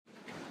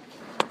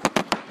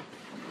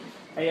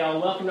Hey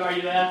y'all, welcome to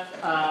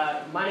RUF.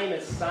 My name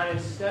is Simon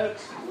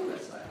Stokes.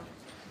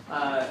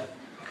 There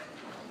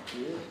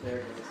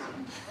it is.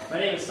 My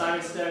name is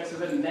Simon Stokes.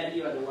 If I haven't met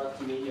you, I'd love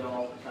to meet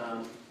y'all.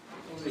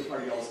 It's a big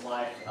part of y'all's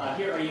life.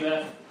 Here at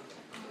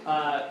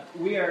RUF,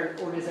 we are an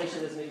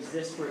organization that doesn't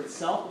exist for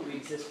itself, but we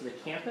exist for the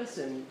campus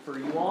and for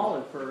you all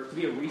and to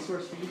be a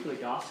resource for you for the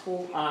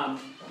gospel.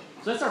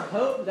 So that's our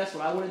hope. That's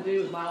what I want to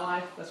do with my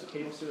life. That's what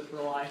Katie wants to do with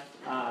her life.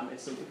 And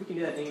so if we can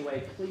do that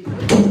anyway, please.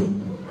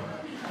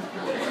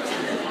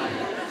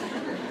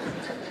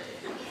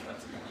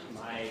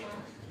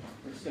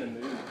 We're just going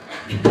to move.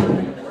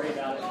 Don't worry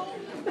about it.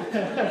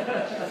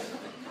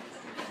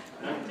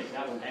 I'm going to take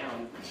that one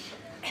down.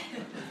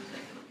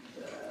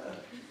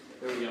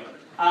 There we go.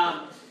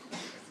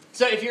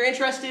 So if you're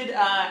interested,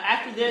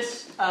 after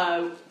this,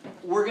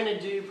 we're going to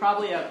do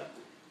probably a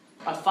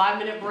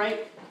 5-minute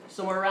break,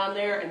 somewhere around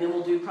there, and then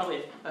we'll do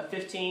probably a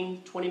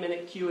 15,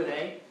 20-minute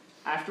Q&A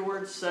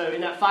afterwards. So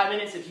in that 5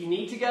 minutes, if you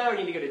need to go or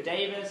need to go to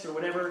Davis or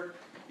whatever,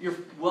 you're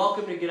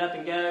welcome to get up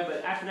and go.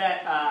 But after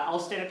that, I'll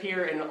stand up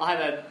here and I'll have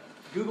a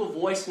Google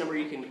Voice number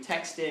you can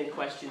text in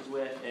questions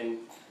with, and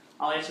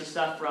I'll answer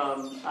stuff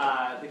from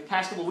the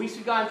past couple of weeks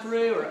we've gone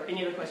through, or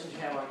any other questions you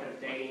have on kind of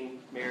dating,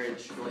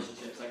 marriage,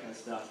 relationships, that kind of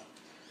stuff.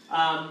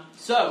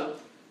 So,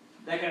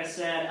 that kind of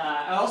said,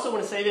 I also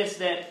want to say this,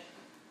 that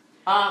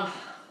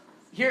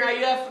here at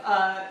IUF,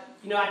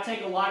 I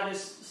take a lot of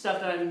this stuff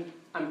that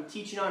I'm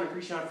teaching on and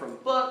preaching on from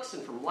books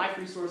and from life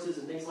resources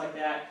and things like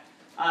that.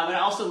 But I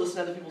also listen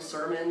to other people's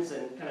sermons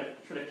and kind of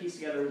try to piece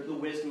together the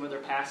wisdom of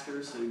their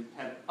pastors who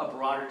have a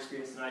broader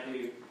experience than I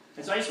do.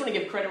 And so I just want to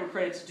give credit where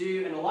credit's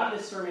due. And a lot of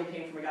this sermon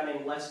came from a guy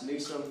named Les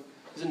Newsom.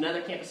 He's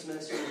another campus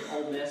minister with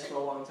Ole Miss for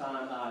a long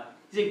time.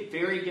 He's a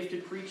very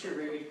gifted preacher,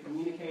 very good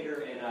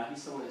communicator, and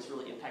he's someone that's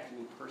really impacted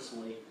me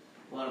personally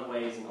in a lot of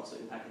ways and also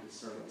impacted his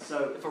sermon.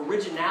 So if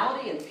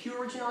originality and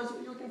pure originality is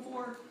what you're looking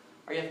for,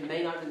 RUF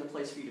may not have been the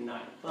place for you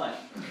tonight, but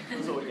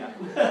that's what we got.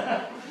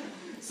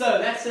 So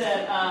that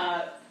said,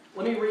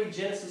 let me read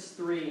Genesis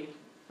 3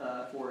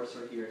 for us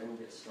right here, and we'll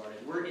get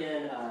started. We're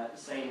in the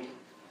same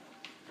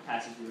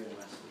passage we were in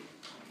last week.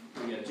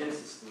 Here we go,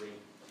 Genesis 3,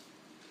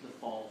 the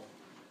fall.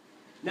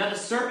 Now the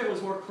serpent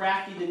was more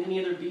crafty than any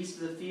other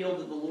beast of the field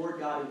that the Lord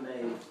God had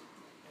made.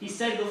 He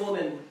said to the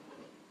woman,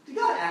 "Did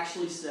God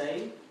actually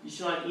say, 'You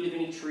shall not eat of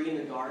any tree in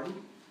the garden?'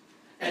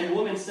 And the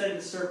woman said to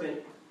the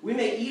serpent, 'We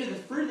may eat of the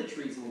fruit of the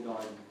trees in the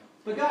garden.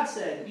 But God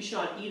said, You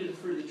shall not eat of the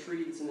fruit of the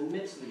tree that's in the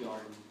midst of the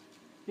garden.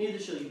 Neither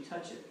shall you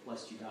touch it,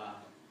 lest you die.'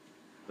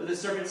 But the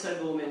serpent said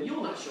to the woman, 'You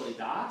will not surely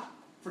die.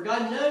 For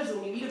God knows that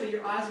when you eat of it,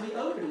 your eyes will be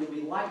opened, and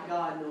you'll be like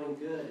God, knowing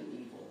good and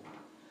evil.'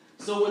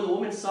 So when the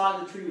woman saw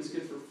that the tree was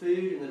good for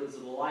food, and that it was a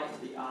delight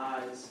to the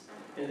eyes,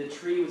 and the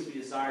tree was to be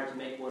desired to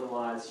make one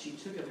wise, she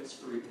took of its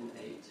fruit and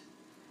ate.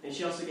 And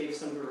she also gave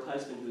some to her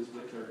husband who was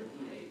with her, and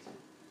he ate.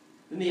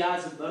 Then the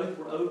eyes of both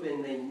were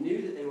opened, and they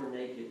knew that they were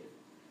naked.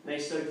 And they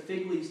sewed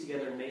fig leaves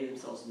together and made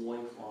themselves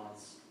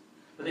loincloths.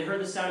 But they heard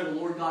the sound of the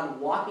Lord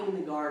God walking in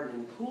the garden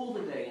in the cool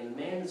of the day, and the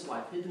man and his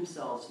wife hid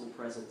themselves from the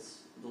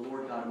presence of the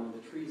Lord God among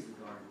the trees of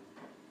the garden.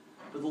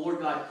 But the Lord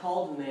God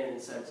called the man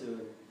and said to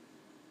him,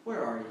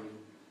 'Where are you?'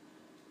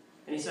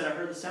 And he said, 'I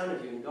heard the sound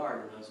of you in the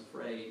garden, and I was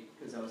afraid,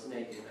 because I was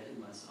naked, and I hid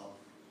myself.'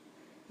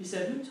 He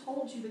said, 'Who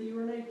told you that you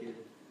were naked?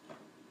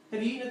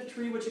 Have you eaten of the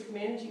tree which I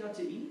commanded you not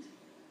to eat?'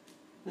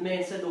 The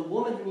man said, 'The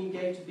woman whom you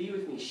gave to be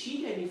with me, she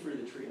gave me fruit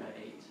of the tree, and I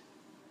ate.'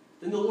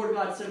 Then the Lord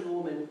God said to the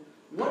woman,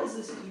 'What is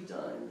this that you've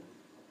done?'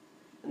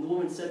 And the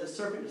woman said, 'The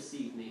serpent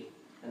deceived me,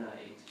 and I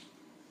ate.'"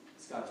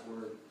 It's God's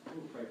word. Let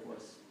me pray for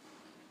us.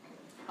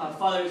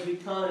 Father, as we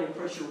come and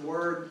approach your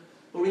word,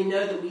 Lord, we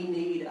know that we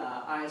need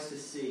eyes to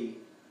see,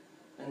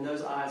 and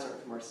those eyes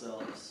aren't from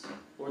ourselves.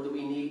 Lord, that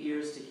we need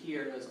ears to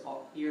hear, and those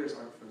ears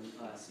aren't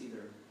from us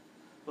either.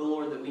 But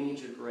Lord, that we need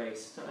your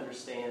grace to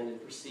understand and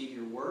perceive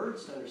your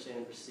words, to understand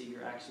and perceive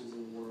your actions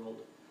in the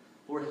world.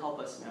 Lord, help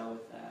us now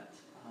with that.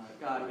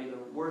 God, may the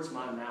words of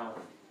my mouth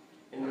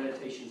and the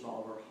meditations of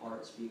all of our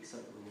hearts be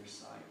acceptable in your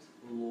sight.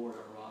 And Lord,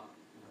 our rock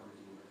and our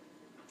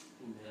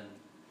redeemer. Amen.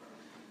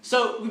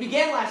 So we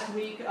began last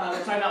week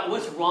talking about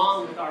what's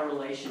wrong with our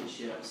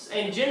relationships.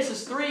 And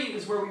Genesis 3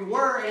 is where we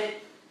were, and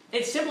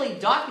it simply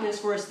documents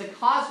for us the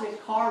cosmic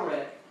car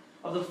wreck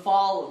of the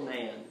fall of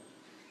man.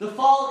 The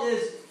fall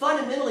is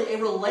fundamentally a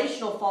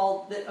relational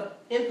fall that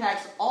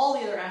impacts all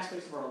the other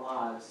aspects of our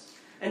lives.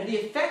 And the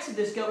effects of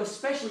this go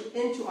especially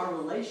into our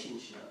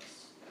relationships.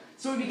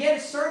 So we began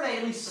to survey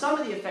at least some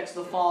of the effects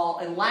of the fall,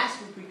 and last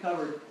week we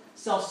covered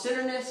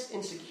self-centeredness,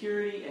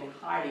 insecurity, and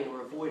hiding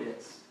or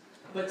avoidance.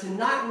 But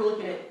tonight we're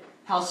looking at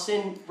how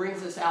sin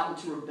brings us out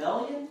into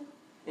rebellion,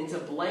 into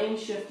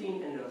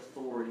blame-shifting, and into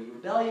authority.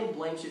 Rebellion,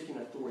 blame-shifting,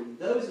 and authority.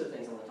 Those are the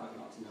things I want to talk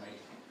about tonight.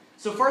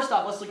 So first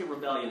off, let's look at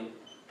rebellion.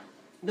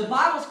 The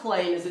Bible's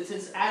claim is that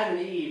since Adam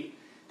and Eve,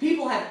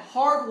 people have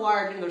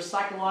hardwired in their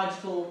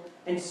psychological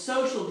and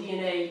social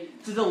DNA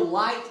to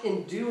delight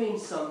in doing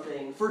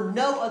something for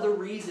no other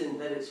reason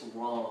than it's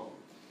wrong.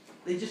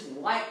 They just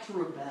like to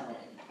rebel.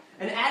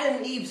 And Adam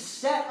and Eve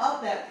set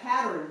up that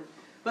pattern,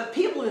 but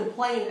people have been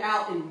playing it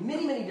out in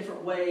many, many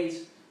different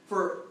ways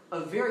for a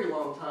very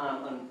long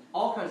time on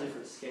all kinds of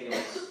different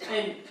scales.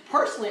 And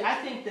personally, I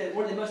think that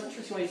one of the most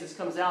interesting ways this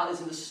comes out is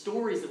in the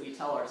stories that we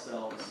tell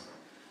ourselves.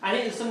 I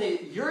think it's something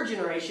that your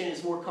generation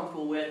is more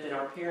comfortable with than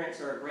our parents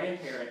or our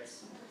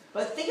grandparents.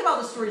 But think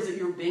about the stories that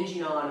you're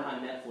binging on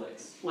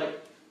Netflix. Like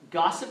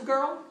Gossip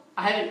Girl.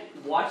 I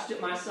haven't watched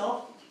it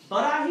myself,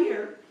 but I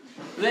hear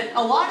that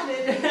a lot of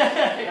it...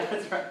 yeah,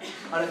 that's right.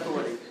 On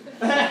authority.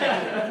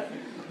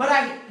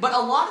 But a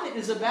lot of it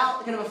is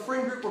about kind of a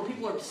friend group where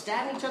people are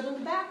stabbing each other in the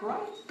back, right?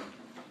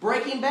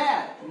 Breaking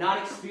Bad.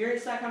 Not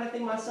experienced that kind of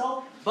thing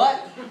myself,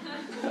 but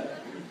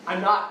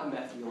I'm not a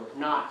meth dealer.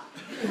 Not.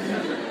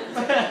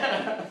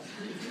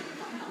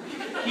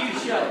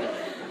 Huge show.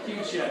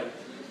 Huge show.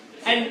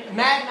 And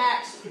Mad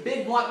Max,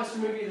 big blockbuster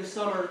movie of the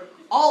summer,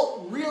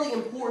 all really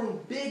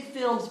important, big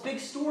films, big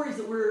stories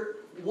that we're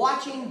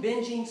watching,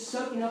 binging,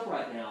 soaking up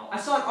right now. I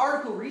saw an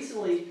article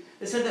recently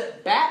that said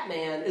that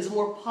Batman is a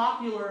more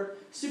popular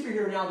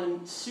superhero now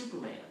than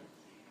Superman.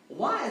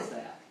 Why is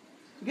that?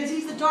 Because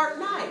he's the Dark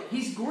Knight.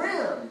 He's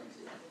grim.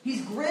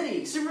 He's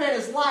gritty. Superman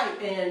is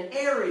light and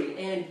airy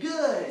and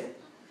good.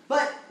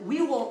 But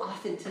we want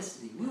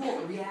authenticity. We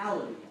want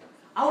reality.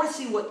 I want to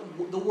see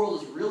what the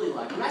world is really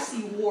like. When I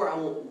see war, I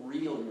want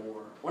real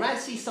war. When I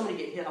see somebody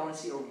get hit, I want to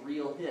see a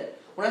real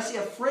hit. When I see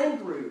a friend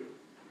group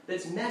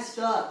that's messed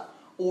up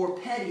or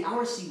petty, I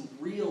want to see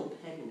real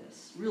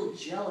pettiness, real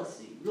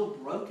jealousy, real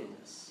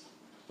brokenness.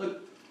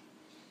 Look,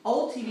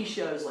 old TV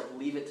shows like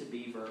Leave It to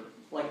Beaver,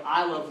 like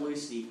I Love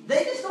Lucy,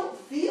 they just don't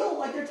feel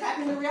like they're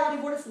tapping the reality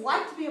of what it's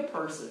like to be a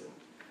person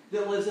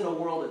that lives in a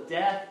world of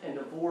death and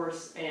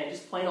divorce and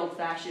just plain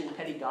old-fashioned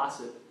petty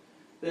gossip.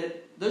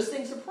 That those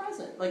things are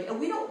present. And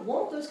we don't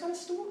want those kind of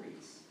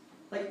stories.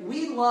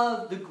 We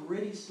love the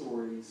gritty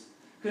stories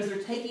because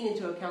they're taking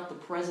into account the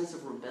presence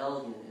of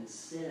rebellion and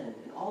sin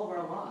in all of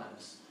our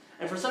lives.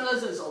 And for some of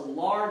those, it's a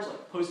large,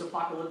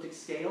 post-apocalyptic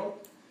scale,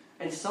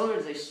 and some of it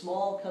is a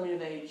small,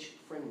 coming-of-age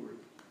friend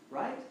group,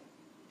 right?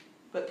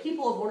 But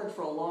people have wondered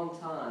for a long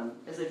time,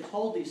 as they've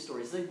told these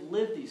stories, they've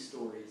lived these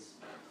stories,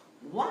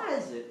 why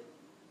is it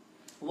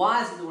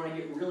that when I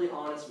get really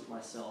honest with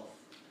myself,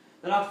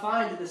 that I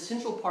find that the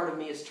central part of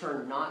me is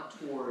turned not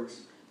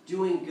towards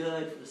doing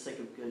good for the sake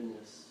of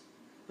goodness,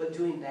 but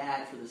doing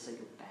bad for the sake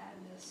of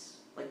badness.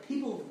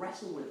 People have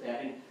wrestled with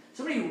that. And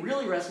somebody who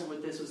really wrestled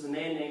with this was the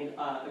man named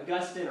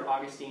Augustine, or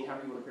Augustine,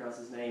 however you want to pronounce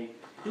his name.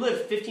 He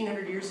lived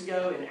 1,500 years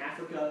ago in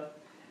Africa.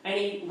 And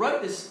he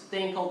wrote this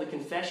thing called the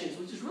Confessions,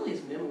 which is really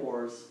his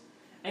memoirs.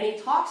 And he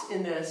talks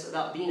in this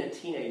about being a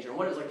teenager, and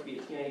what it was like to be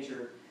a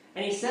teenager.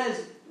 And he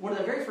says, one of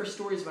the very first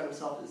stories about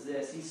himself is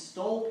this. He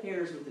stole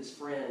pears with his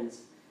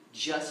friends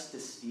just to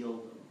steal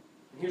them.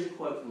 And here's a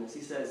quote from this.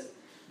 He says,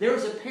 "There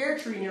was a pear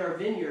tree near a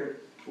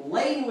vineyard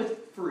laden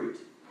with fruit,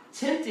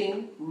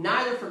 tempting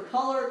neither for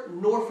color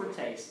nor for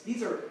taste."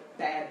 These are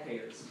bad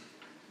pears.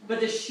 "But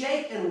to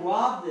shake and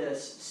rob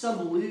this,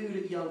 some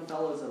lewd young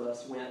fellows of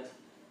us went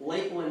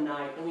late one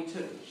night, and we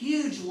took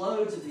huge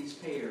loads of these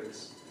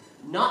pears,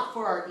 not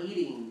for our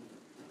eating,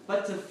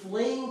 but to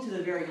fling to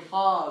the very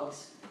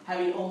hogs,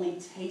 having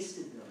only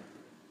tasted them.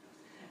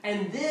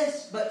 And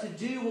this, but to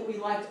do what we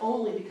liked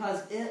only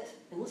because it,"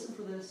 and listen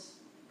for this,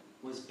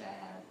 "was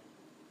bad.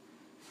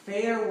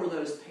 Fair were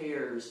those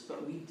pears,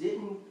 but we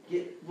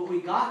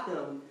got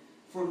them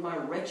for my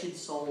wretched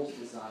soul's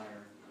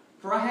desire.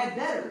 For I had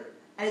better,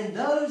 and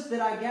those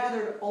that I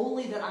gathered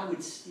only that I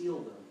would steal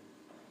them.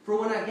 For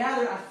when I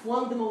gathered, I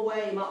flung them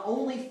away, my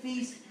only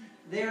feast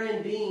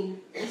therein being,"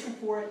 listen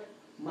for it,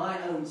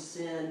 "my own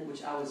sin,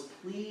 which I was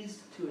pleased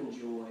to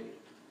enjoy.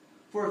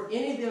 For if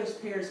any of those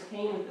pears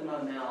came within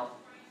my mouth,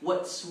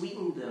 what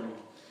sweetened them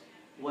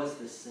was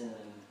the sin."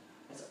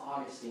 That's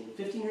Augustine,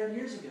 1,500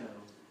 years ago,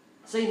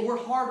 saying we're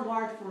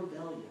hardwired for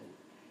rebellion.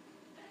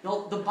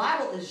 No, the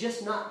Bible is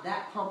just not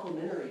that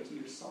complimentary to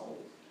your soul.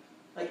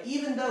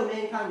 Even though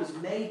mankind was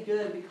made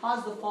good, because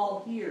of the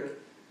fall here,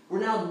 we're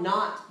now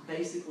not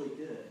basically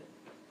good.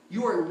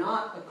 You are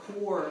not a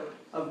core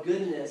of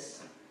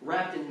goodness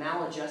wrapped in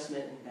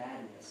maladjustment and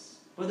badness.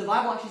 But the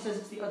Bible actually says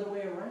it's the other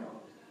way around.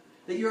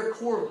 That you're a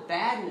core of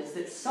badness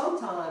that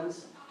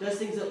sometimes does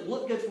things that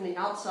look good from the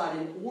outside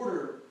in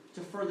order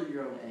to further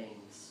your own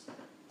aims.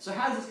 So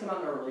how does this come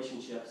out in our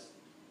relationships?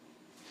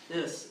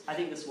 I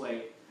think this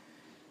way.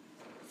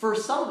 For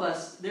some of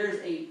us,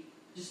 there's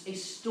just a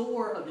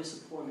store of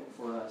disappointment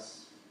for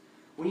us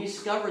when you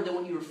discover that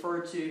what you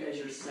refer to as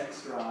your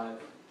sex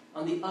drive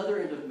on the other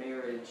end of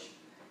marriage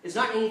is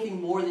not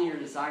anything more than your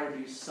desire to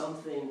do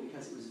something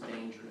because it was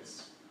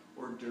dangerous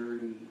or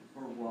dirty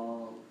or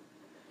wrong.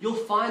 You'll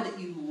find that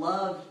you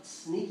loved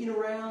sneaking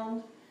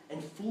around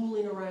and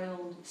fooling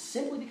around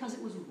simply because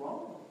it was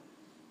wrong.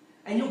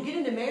 And you'll get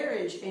into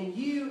marriage and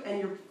you and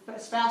your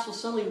spouse will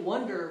suddenly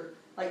wonder,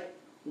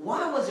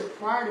 why was it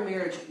prior to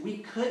marriage we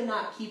could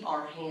not keep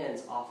our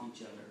hands off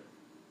each other?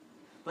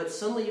 But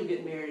suddenly you'll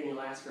get married and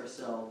you'll ask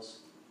ourselves,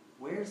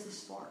 where's the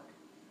spark?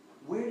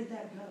 Where did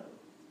that go?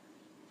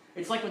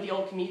 It's like what the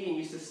old comedian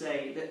used to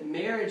say, that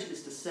marriage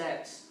is to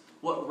sex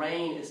what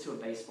rain is to a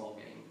baseball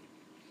game.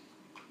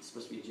 It's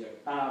supposed to be a joke.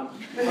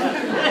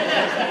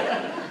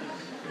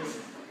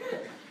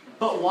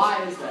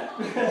 why is that?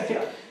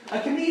 Yeah.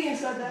 A comedian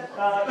said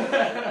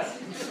that.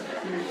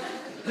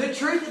 The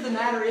truth of the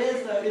matter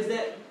is, though, is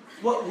that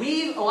what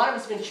a lot of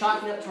us have been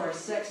chalking up to our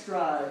sex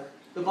drive,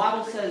 the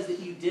Bible says that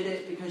you did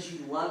it because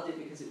you loved it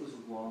because it was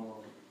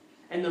wrong.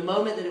 And the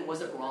moment that it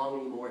wasn't wrong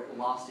anymore, it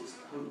lost its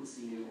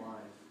potency in your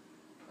life.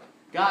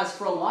 Guys,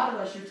 for a lot of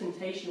us, your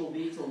temptation will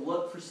be to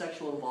look for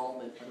sexual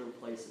involvement other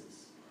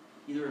places,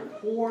 either in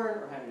porn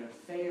or having an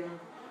affair.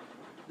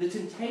 The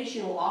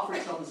temptation will offer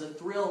itself as a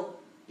thrill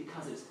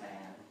because it's bad.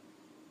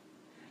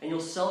 And you'll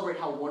celebrate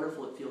how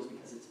wonderful it feels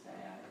because it's bad.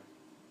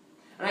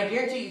 And I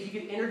guarantee you, if you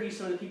could interview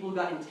some of the people who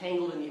got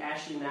entangled in the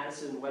Ashley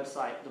Madison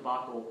website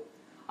debacle,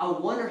 I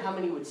wonder how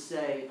many would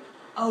say,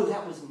 oh,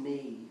 that was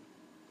me.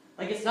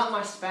 Like, it's not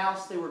my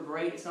spouse, they were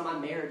great. It's not my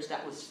marriage,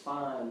 that was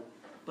fine.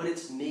 But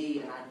it's me,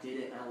 and I did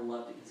it, and I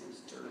loved it because it was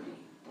dirty,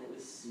 and it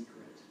was secret.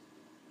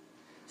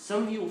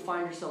 Some of you will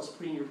find yourselves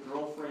putting your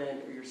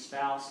girlfriend or your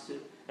spouse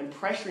and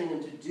pressuring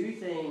them to do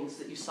things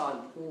that you saw in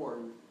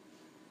porn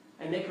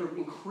and make her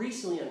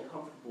increasingly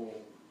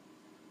uncomfortable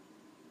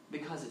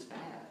because it's bad.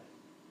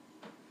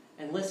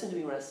 And listen to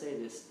me when I say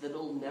this, that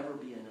it'll never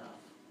be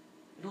enough.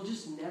 It'll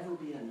just never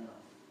be enough.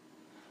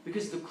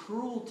 Because the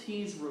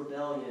cruelties of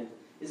rebellion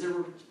is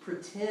it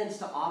pretends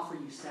to offer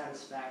you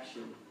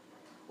satisfaction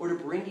or to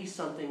bring you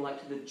something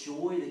like to the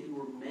joy that you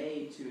were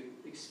made to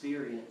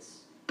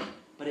experience,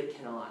 but it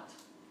cannot.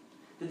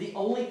 That the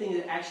only thing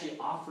that it actually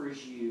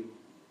offers you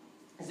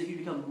is that you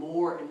become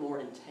more and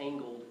more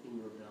entangled in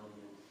rebellion.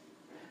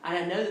 And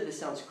I know that this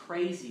sounds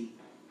crazy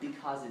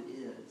because it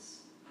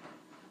is.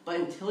 But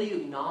until you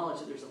acknowledge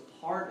that there's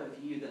a part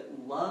of you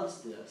that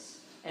loves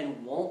this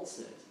and wants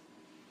it,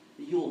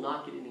 that you will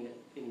not get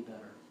any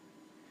better.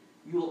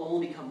 You will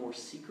only become more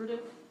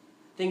secretive.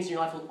 Things in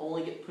your life will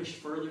only get pushed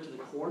further to the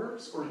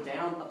corners or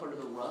down up under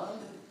the rug.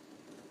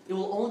 It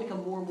will only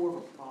become more and more of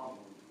a problem.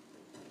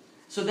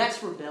 So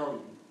that's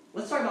rebellion.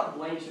 Let's talk about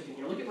blame shifting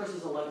here. Look at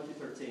verses 11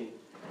 through 13.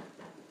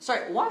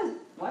 Sorry, why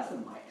is the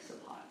mic so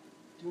hot?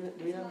 Do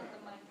we know?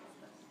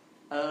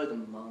 Oh, the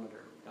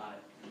monitor. Got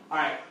it. All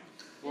right.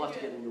 We'll have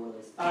to get into one of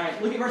those. All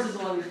right, look at verses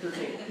 11 through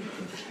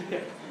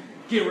 13.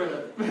 Get rid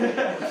of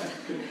it.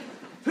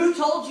 Who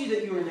told you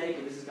that you were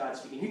naked? This is God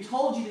speaking. Who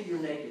told you that you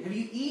were naked? Have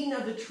you eaten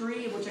of the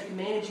tree of which I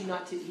commanded you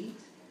not to eat?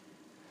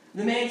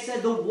 The man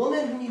said, the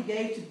woman whom you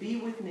gave to be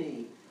with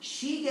me,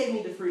 she gave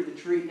me the fruit of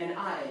the tree, and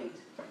I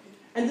ate.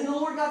 And then the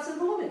Lord God said to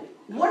the woman,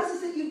 what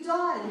is it that you've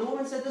done? And the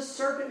woman said, the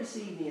serpent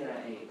deceived me, and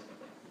I ate.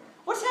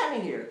 What's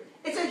happening here?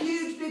 It's a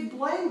huge, big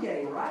blame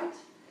game, right?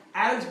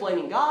 Adam's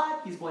blaming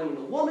God, he's blaming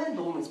the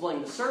woman's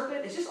blaming the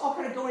serpent. It's just all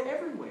kind of going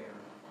everywhere.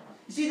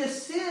 You see, the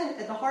sin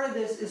at the heart of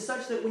this is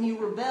such that when you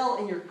rebel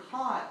and you're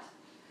caught,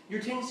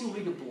 your tendency will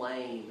be to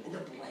blame and to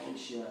blame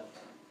shift.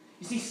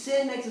 You see,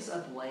 sin makes us a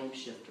blame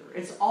shifter.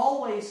 It's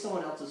always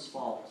someone else's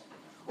fault.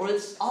 Or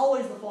it's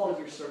always the fault of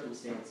your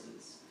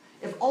circumstances.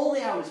 If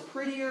only I was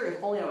prettier,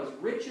 if only I was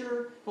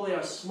richer, if only I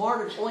was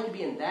smarter, if only I could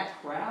be in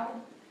that crowd,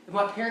 if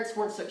my parents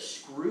weren't such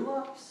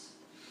screw-ups,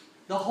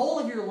 the whole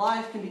of your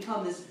life can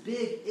become this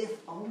big if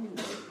only.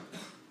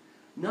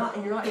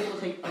 And you're not able to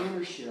take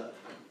ownership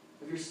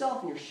of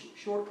yourself and your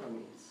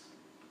shortcomings.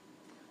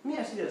 Let me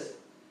ask you this.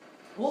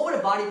 What would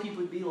a body of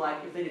people be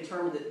like if they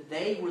determined that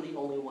they were the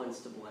only ones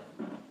to blame?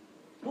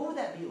 What would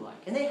that be like?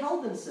 And they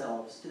held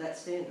themselves to that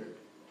standard.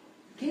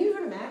 Can you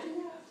even imagine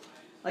that?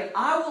 Like,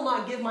 I will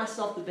not give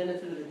myself the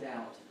benefit of the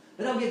doubt,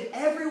 but I'll give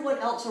everyone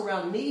else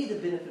around me the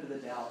benefit of the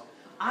doubt.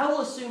 I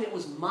will assume it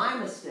was my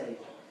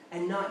mistake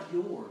and not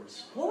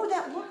yours. What would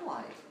that look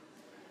like?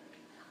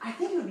 I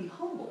think it would be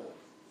humble.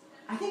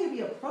 I think it would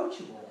be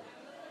approachable.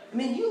 I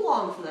mean, you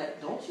long for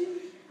that, don't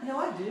you? I know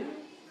I do.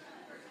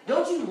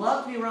 Don't you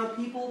love to be around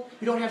people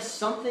who don't have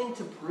something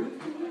to prove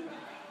to you?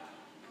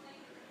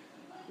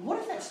 What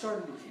if that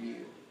started with you?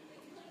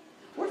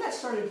 What if that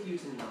started with you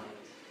tonight?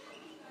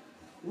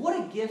 What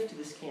a gift to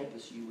this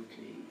campus you would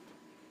be.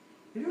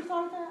 Have you ever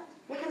thought of that?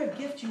 What kind of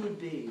gift you would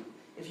be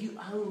if you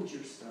owned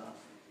your stuff?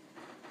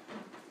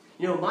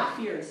 You know, my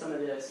fear in some of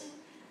this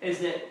is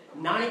that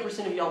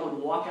 90% of y'all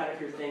would walk out of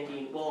here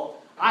thinking, well,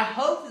 I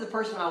hope that the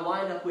person I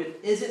wind up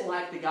with isn't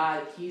like the guy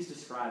that he's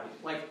describing.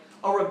 Like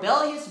a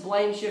rebellious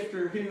blame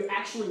shifter who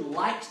actually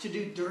likes to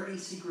do dirty,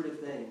 secretive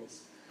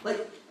things.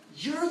 Like,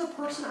 you're the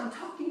person I'm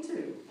talking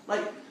to.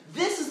 Like,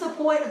 this is the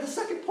point of the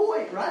second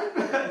point, right?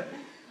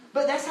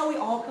 But that's how we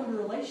all come to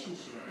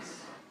relationships.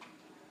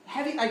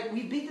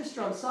 We beat this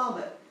drum some,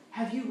 but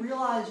have you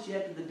realized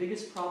yet that the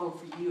biggest problem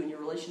for you in your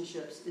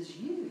relationships is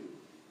you?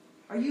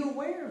 Are you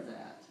aware of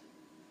that?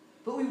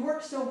 But we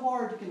work so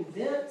hard to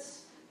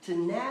convince, to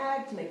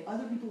nag, to make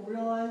other people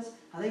realize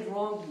how they've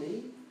wronged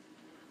me.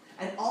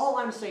 And all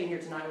I'm saying here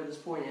tonight with this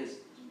point is,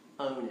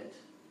 own it.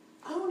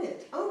 Own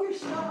it. Own your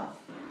stuff.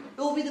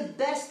 It will be the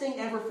best thing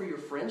ever for your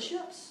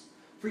friendships,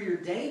 for your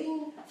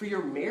dating, for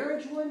your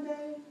marriage one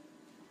day.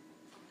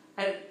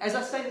 And as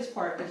I say this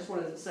part, I just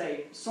want to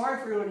say,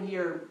 sorry for anyone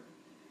here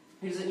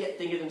who doesn't yet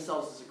think of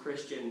themselves as a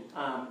Christian.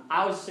 I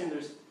always assume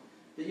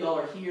that y'all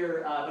are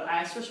here, but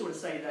I especially want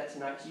to say that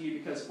tonight to you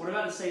because what I'm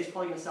about to say is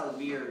probably going to sound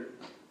weird,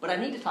 but I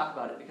need to talk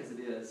about it because it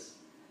is.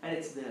 and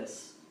it's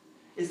this,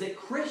 is that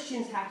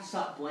Christians have to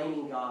stop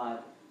blaming God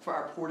for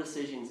our poor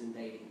decisions in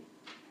dating.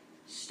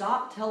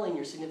 Stop telling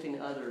your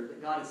significant other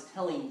that God is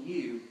telling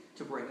you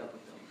to break up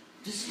with them.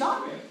 Just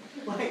stop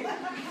it. Like,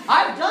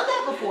 I've done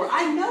that before.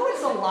 I know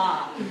it's a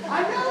lie.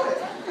 I know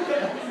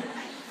it.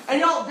 And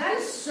y'all, that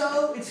is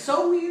it's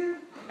so weird,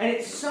 and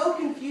it's so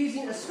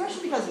confusing,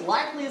 especially because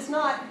likely as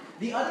not,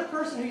 the other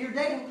person who you're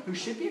dating, who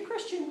should be a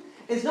Christian,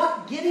 is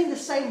not getting the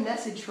same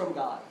message from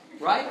God.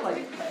 Right?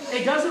 Like,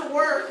 it doesn't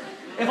work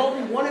if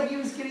only one of you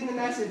is getting the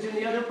message and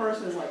the other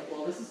person is like,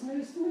 well, this is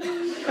news to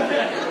me.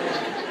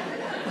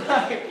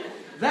 Like,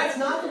 that's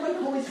not the way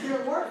the Holy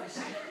Spirit works.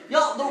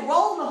 Y'all, the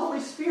role of the Holy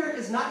Spirit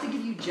is not to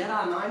give you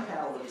Jedi mind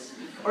powers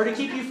or to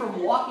keep you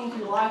from walking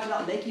through life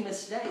without making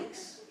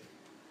mistakes.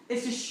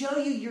 It's to show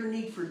you your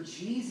need for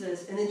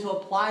Jesus and then to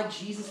apply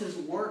Jesus'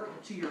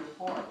 work to your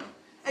heart.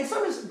 And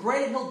sometimes,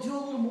 granted, he'll do a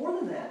little more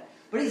than that.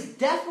 But he's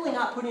definitely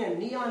not putting a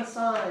neon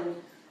sign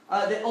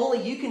that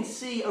only you can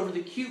see over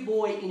the cute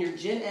boy in your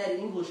Gen Ed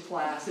English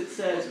class that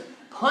says,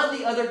 hunt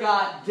the other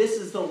guy, this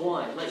is the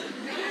one. Like,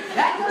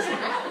 that doesn't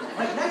happen.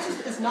 Like, that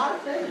just is not a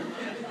thing.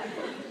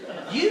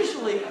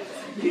 Usually,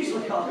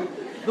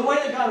 the way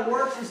that God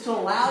works is to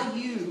allow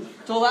you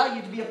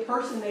to be a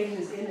person made in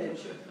his image,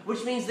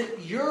 which means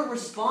that you're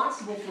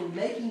responsible for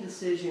making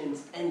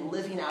decisions and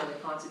living out the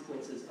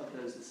consequences of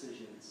those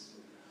decisions.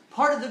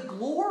 Part of the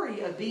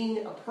glory of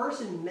being a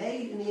person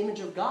made in the image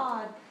of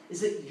God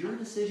is that your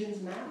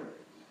decisions matter.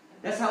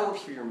 That's how it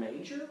works for your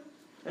major.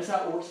 That's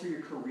how it works for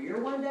your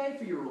career one day,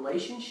 for your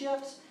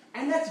relationships.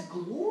 And that's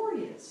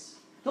glorious.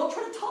 Don't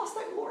try to toss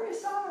that glory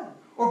aside.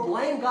 Or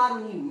blame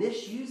God when you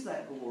misuse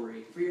that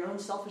glory for your own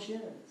selfish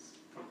ends.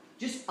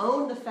 Just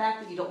own the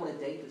fact that you don't want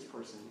to date this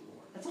person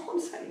anymore. That's all I'm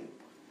saying.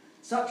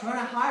 Stop trying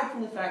to hide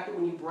from the fact that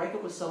when you break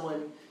up with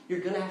someone, you're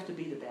going to have to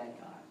be the bad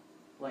guy.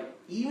 Like,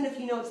 even if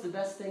you know it's the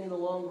best thing in the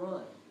long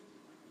run.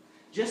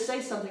 Just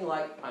say something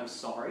like, I'm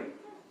sorry.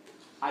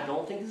 I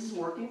don't think this is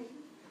working.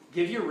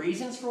 Give your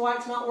reasons for why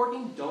it's not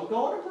working. Don't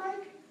go on a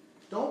break.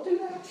 Don't do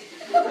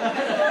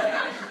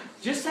that.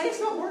 Just say it's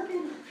not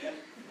working.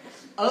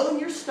 Own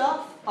your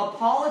stuff.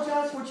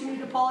 Apologize for what you need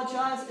to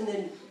apologize. And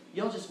then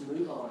you'll just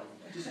move on.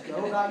 Just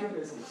go about your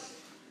business.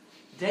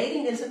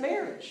 Dating isn't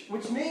marriage,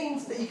 which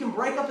means that you can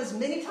break up as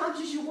many times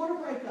as you want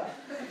to break up.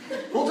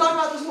 We'll talk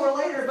about this more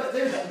later, but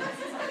there's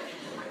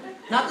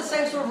not the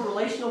same sort of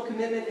relational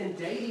commitment in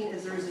dating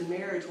as there is in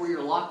marriage where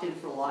you're locked in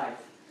for life.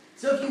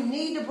 So if you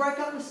need to break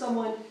up with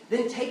someone,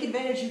 then take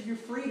advantage of your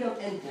freedom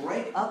and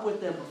break up with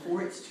them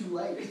before it's too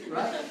late,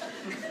 right?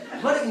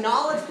 But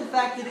acknowledge the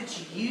fact that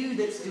it's you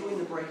that's doing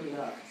the breaking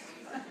up.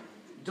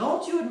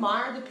 Don't you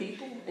admire the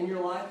people in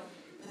your life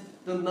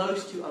the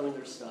most who own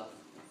their stuff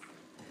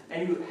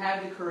and who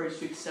have the courage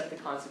to accept the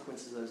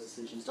consequences of those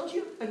decisions? Don't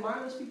you admire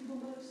those people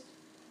the most?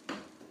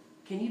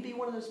 Can you be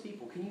one of those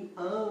people? Can you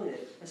own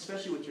it,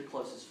 especially with your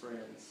closest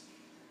friends,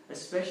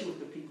 especially with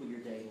the people you're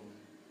dating?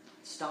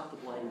 Stop the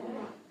blame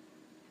game.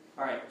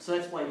 All right, so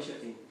that's blame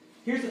shifting.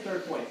 Here's the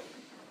third point.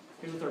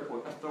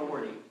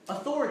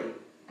 Authority.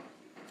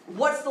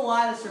 What's the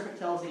lie the serpent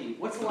tells Eve?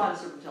 What's the lie the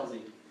serpent tells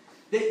Eve?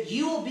 That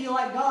you will be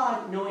like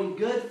God, knowing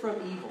good from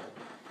evil.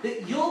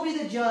 That you'll be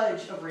the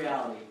judge of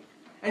reality.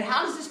 And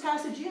how does this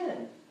passage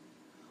end?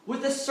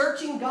 With the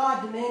searching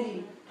God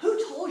demanding, who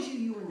told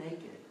you were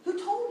naked? Who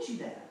told you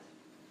that?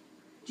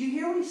 Do you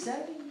hear what he's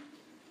saying?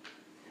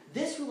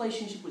 This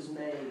relationship was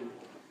made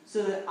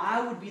so that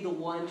I would be the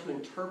one to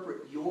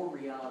interpret your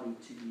reality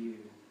to you.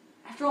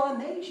 After all, I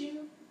made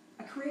you.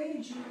 I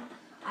created you.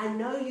 I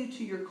know you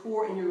to your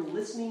core, and you're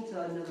listening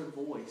to another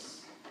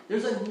voice.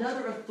 There's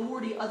another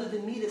authority other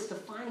than me that's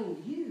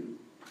defining you.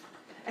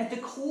 At the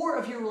core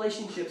of your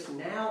relationships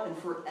now and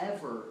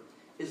forever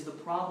is the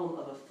problem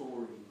of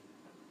authority.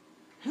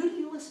 Who do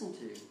you listen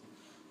to?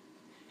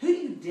 Who do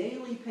you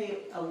daily pay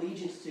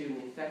allegiance to in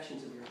the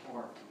affections of your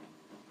heart?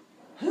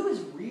 Who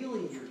is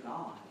really your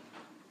God?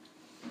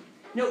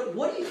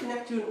 What do you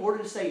connect to in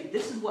order to say,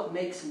 this is what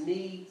makes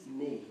me,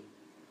 me?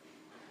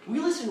 We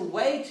listen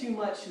way too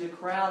much to the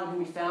crowd in whom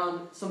we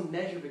found some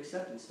measure of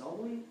acceptance, don't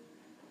we?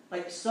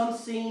 Like some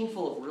scene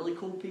full of really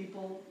cool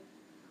people,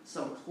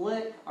 some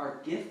clique, our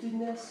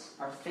giftedness,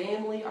 our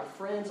family, our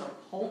friends, our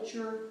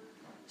culture,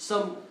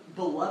 some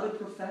beloved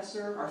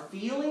professor, our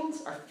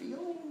feelings,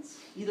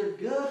 either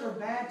good or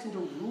bad, tend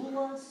to rule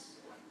us.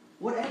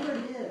 Whatever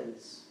it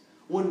is,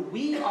 when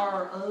we are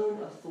our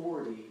own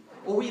authority,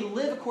 or we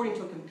live according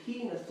to a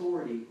competing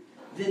authority,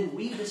 then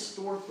we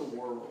distort the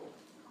world.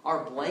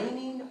 Our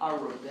blaming, our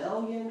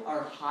rebellion,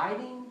 our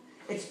hiding,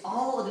 it's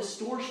all a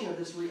distortion of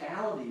this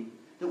reality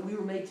that we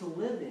were made to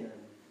live in.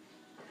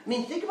 I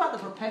mean, think about the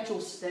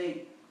perpetual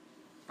state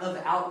of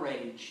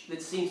outrage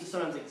that seems to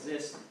sometimes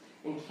exist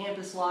in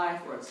campus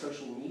life or on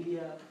social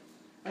media.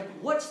 Like,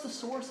 what's the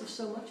source of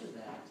so much of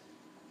that?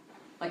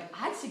 Like,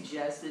 I'd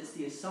suggest that it's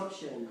the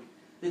assumption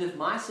that if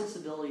my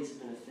sensibilities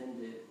have been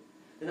offended,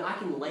 then I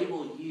can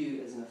label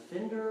you as an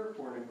offender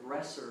or an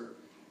aggressor,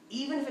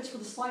 even if it's for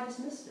the slightest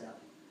misstep.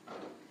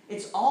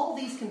 It's all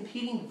these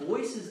competing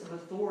voices of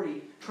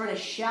authority trying to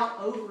shout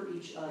over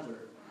each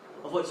other.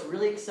 of what's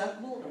really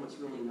acceptable and what's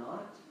really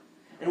not,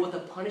 and what the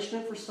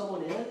punishment for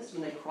someone is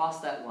when they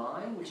cross that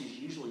line, which is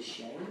usually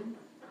shame.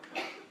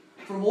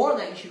 For more on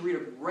that, you should read a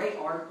great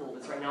article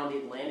that's right now in the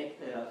Atlantic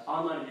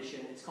online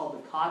edition. It's called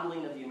The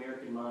Coddling of the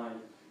American Mind.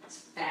 It's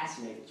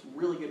fascinating. It's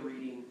really good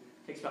reading.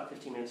 It takes about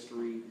 15 minutes to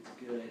read. It's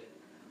good.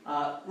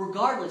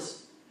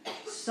 Regardless,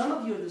 some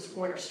of you at this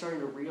point are starting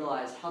to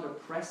realize how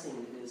depressing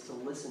it is to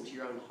listen to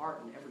your own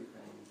heart and everything.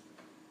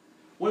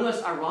 One of the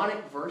most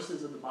ironic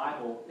verses of the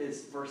Bible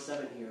is verse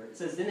 7 here. It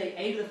says, "Then they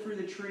ate of the fruit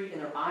of the tree,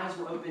 and their eyes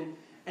were open,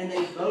 and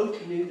they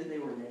both knew that they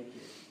were naked."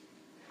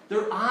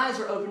 Their eyes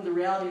are open to the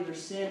reality of their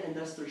sin and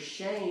thus their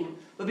shame,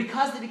 but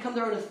because they become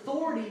their own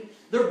authority,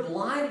 they're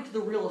blinded to the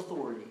real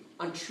authority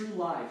on true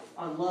life,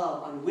 on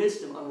love, on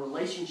wisdom, on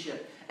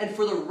relationship. And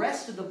for the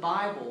rest of the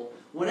Bible,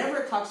 whenever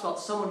it talks about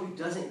someone who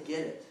doesn't get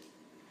it,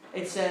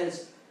 it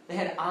says they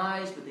had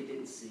eyes but they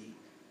didn't see.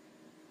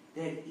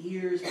 They had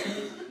ears but they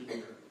didn't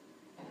hear.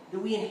 That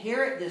we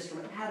inherit this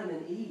from Adam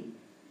and Eve.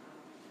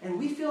 And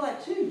we feel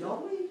that too,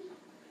 don't we?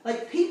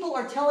 Like, people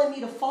are telling me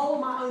to follow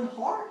my own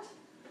heart.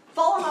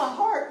 Follow my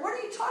heart? What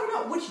are you talking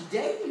about? Which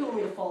day do you want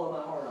me to follow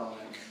my heart on?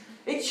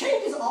 It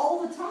changes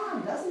all the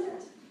time, doesn't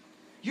it?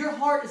 Your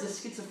heart is a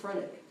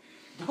schizophrenic.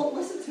 Don't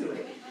listen to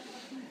it.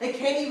 It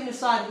can't even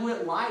decide who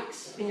it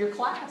likes in your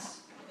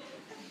class.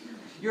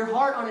 Your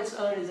heart on its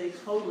own is a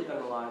totally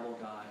unreliable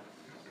guide.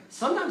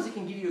 Sometimes it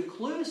can give you a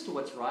clue as to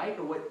what's right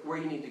or where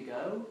you need to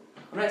go.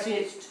 I'm not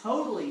saying it's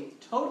totally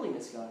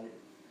misguided.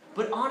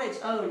 But on its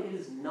own, it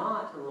is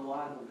not a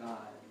reliable guide.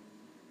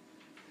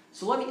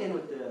 So let me end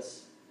with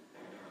this.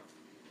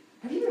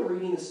 Have you been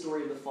reading the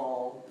story of the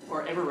fall,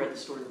 or ever read the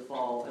story of the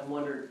fall, and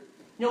wondered,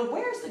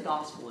 where's the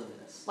gospel in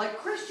this? Like,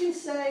 Christians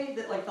say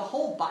that, the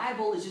whole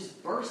Bible is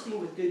just bursting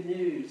with good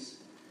news.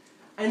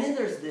 And then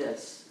there's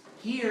this,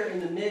 here in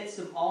the midst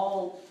of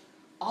all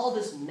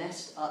this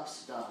messed up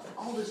stuff,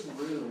 all this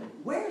ruin.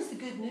 Where's the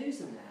good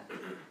news in that?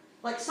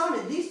 Like,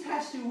 Simon, these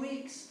past 2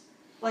 weeks,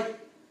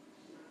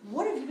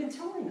 what have you been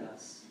telling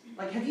us?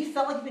 Have you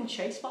felt like you've been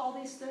chased by all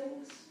these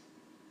things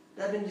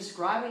that I've been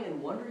describing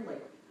and wondering,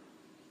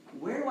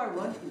 where do I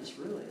run from this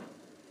ruin?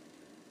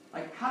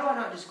 How do I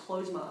not just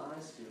close my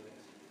eyes to it?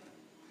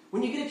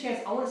 When you get a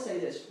chance, I want to say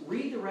this.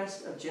 Read the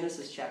rest of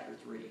Genesis chapter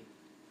 3.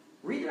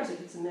 Read the rest, it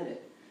takes a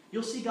minute.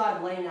 You'll see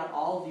God laying out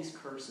all of these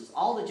curses,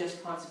 all the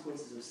just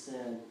consequences of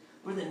sin.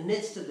 But in the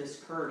midst of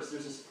this curse,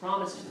 there's this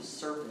promise to the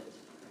serpent,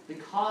 the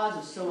cause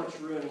of so much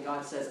ruin. And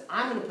God says,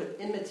 I'm going to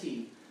put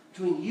enmity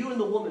between you and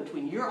the woman,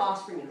 between your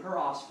offspring and her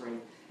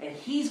offspring. And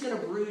he's going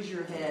to bruise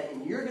your head,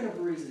 and you're going to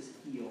bruise his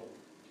heel.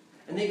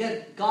 And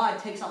then God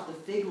takes off the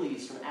fig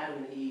leaves from Adam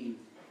and Eve,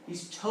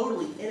 these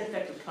totally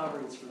ineffective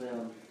coverings for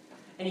them,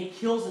 and he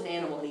kills an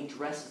animal and he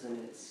dresses them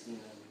in its skin.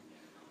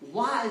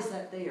 Why is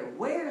that there?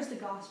 Where is the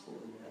gospel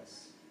in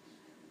this?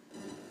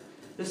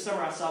 This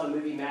summer I saw the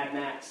movie Mad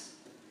Max,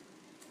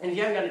 and if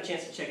you haven't got a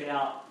chance to check it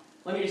out,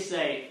 let me just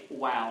say,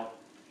 wow.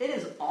 It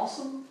is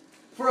awesome.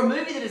 For a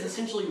movie that is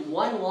essentially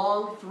one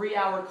long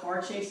 3-hour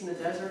car chase in the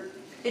desert,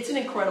 it's an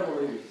incredible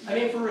movie. I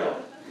mean, for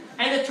real.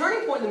 And the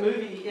turning point in the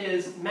movie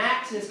is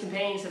Max and his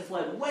companions have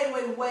fled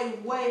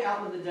way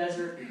out into the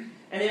desert.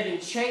 And they've been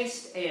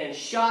chased and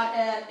shot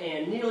at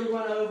and nearly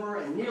run over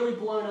and nearly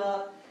blown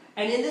up.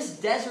 And in this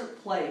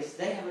desert place,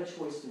 they have a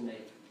choice to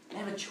make. They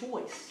have a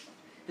choice.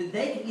 That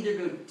they can either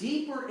go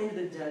deeper into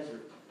the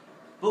desert,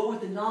 but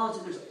with the knowledge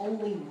that there's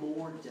only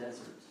more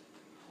desert.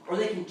 Or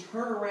they can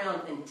turn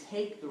around and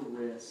take the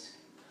risk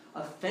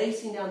of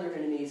facing down their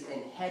enemies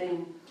and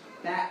heading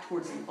back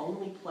towards the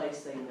only place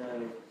they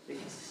know that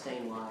can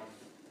sustain life.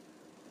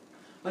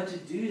 But to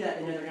do that,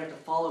 they know they're going to have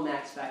to follow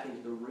Max back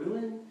into the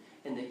ruin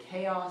and the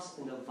chaos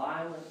and the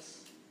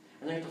violence.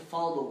 And they have to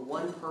follow the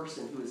one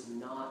person who is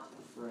not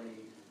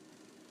afraid.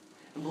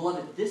 And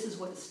beloved, this is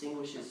what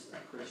distinguishes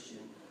a Christian,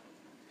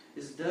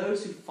 is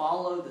those who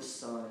follow the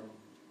Son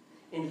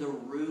into the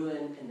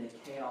ruin and the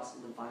chaos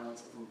and the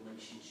violence of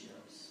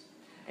relationships.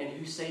 And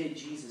who say to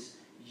Jesus,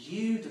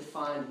 you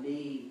define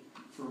me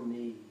for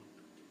me.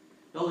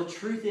 No, the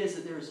truth is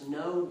that there is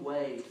no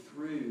way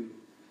through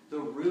the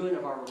ruin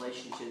of our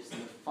relationships than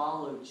to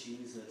follow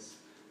Jesus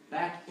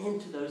back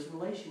into those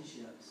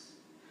relationships.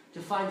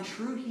 To find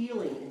true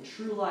healing and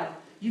true life,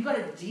 you've got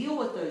to deal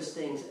with those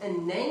things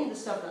and name the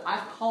stuff that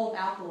I've called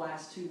out the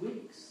last 2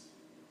 weeks.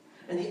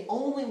 And the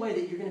only way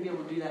that you're going to be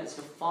able to do that is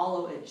to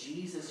follow a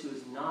Jesus who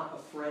is not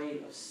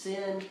afraid of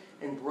sin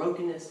and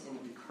brokenness and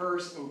the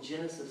curse in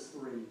Genesis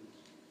 3.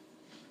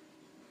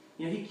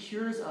 He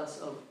cures us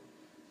of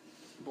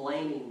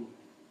blaming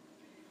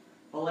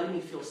by letting me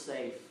feel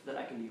safe that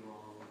I can be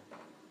wrong.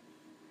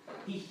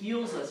 He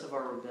heals us of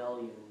our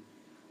rebellion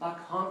by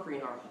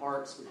conquering our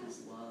hearts with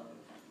his love.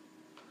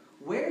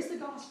 Where's the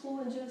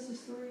gospel in Genesis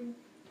 3?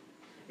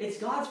 It's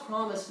God's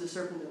promise to the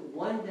serpent that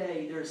one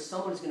day there's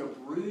someone who's going to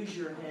bruise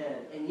your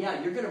head. And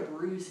yeah, you're going to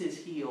bruise his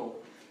heel.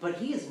 But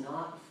he is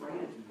not afraid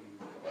of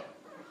you.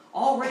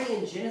 Already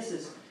in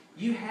Genesis,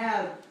 you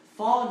have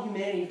fallen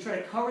humanity who try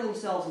to cover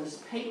themselves in this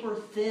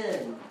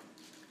paper-thin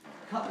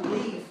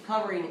leaf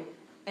covering,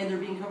 and they're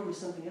being covered with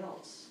something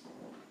else.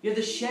 You have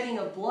the shedding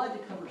of blood to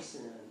cover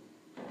sin.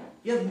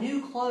 You have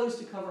new clothes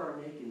to cover our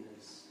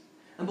nakedness.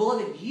 And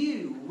beloved,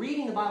 you,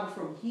 reading the Bible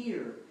from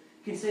here,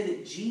 can say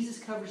that Jesus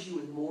covers you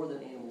with more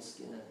than animal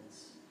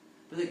skins,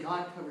 but that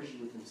God covers you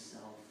with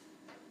himself.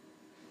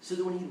 So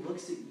that when he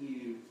looks at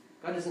you,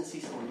 God doesn't see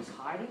someone who's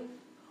hiding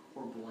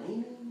or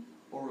blaming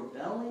or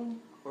rebelling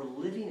or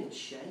living in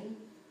shame,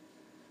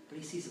 but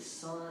he sees a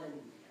son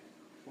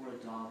or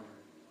a daughter,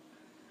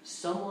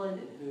 someone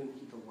in whom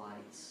he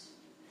delights.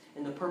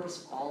 And the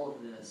purpose of all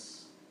of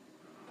this,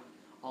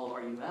 all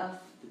of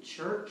RUF, the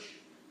church,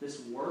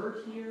 this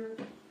word here,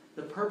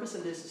 the purpose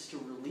of this is to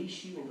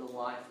release you into the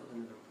life of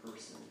another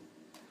person,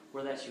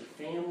 whether that's your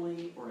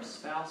family or a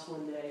spouse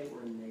one day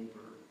or a neighbor.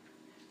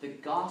 The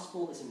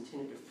gospel is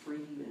intended to free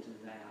you into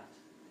that.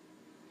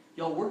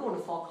 Y'all, we're going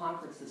to fall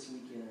conference this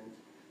weekend,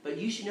 but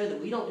you should know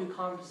that we don't do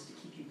conferences to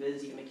keep you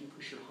busy and make you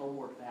push your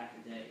homework back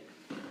a day.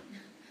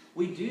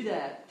 We do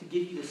that to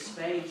give you the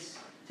space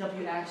to help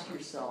you ask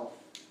yourself,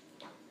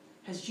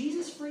 has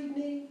Jesus freed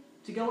me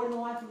to go into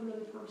the life of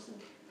another person?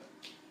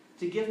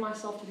 To give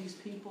myself to these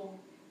people?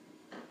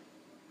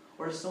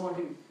 Or to someone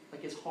who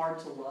is hard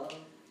to love?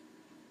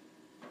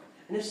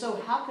 And if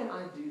so, how can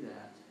I do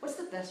that? What's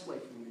the best way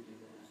for me to do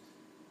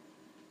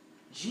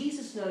that?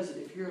 Jesus knows that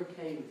if you're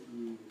okay with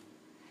you,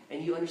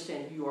 and you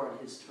understand who you are on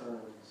his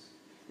terms,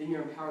 then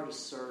you're empowered to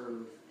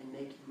serve and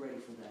make you ready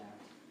for that.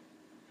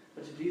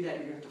 But to do that,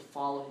 you're going to have to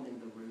follow him into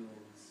the ruins.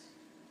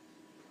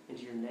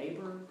 Into your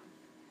neighbor,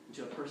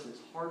 into a person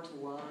that's hard to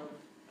love,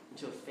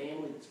 into a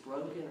family that's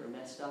broken or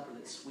messed up or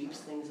that sweeps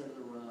things under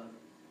the rug.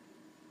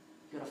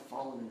 You've got to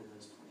follow him into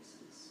those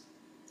places.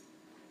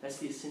 That's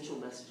the essential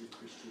message of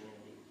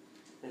Christianity.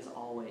 And as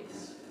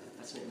always,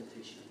 that's an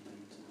invitation to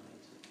you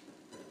tonight.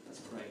 Let's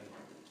pray.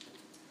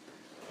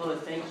 Father,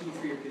 thank you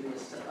for your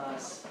goodness to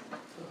us.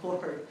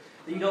 Lord,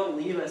 that you don't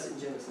leave us in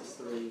Genesis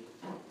 3,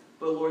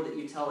 but Lord, that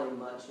you tell a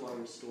much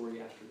longer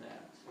story after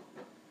that.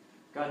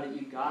 God, that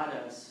you guide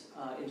us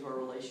into our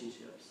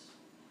relationships.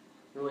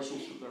 Your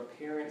relationships with our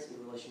parents, and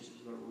your relationships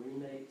with our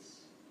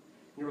roommates,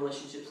 and your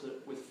relationships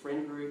with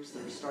friend groups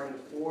that are starting to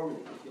form and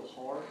that can feel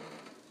hard.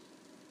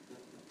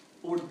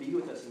 Lord, be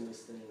with us in those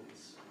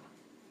things.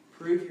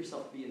 Prove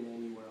yourself to be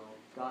Emmanuel,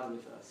 God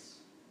with us.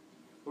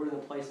 Lord, in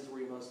the places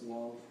where we most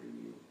long for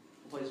you,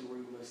 the places where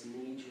we most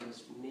need you,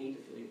 most need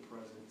to feel your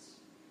presence.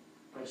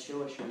 God,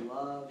 show us your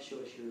love, show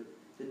us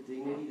the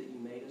dignity that you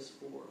made us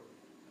for.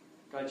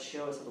 God,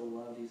 show us how to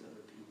love these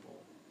other people.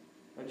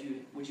 God,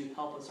 would you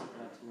help us with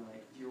that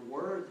tonight? With your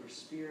word, with your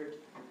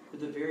spirit,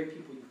 with the very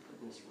people you've put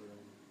in this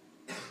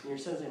room. In your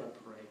son's name I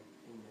pray.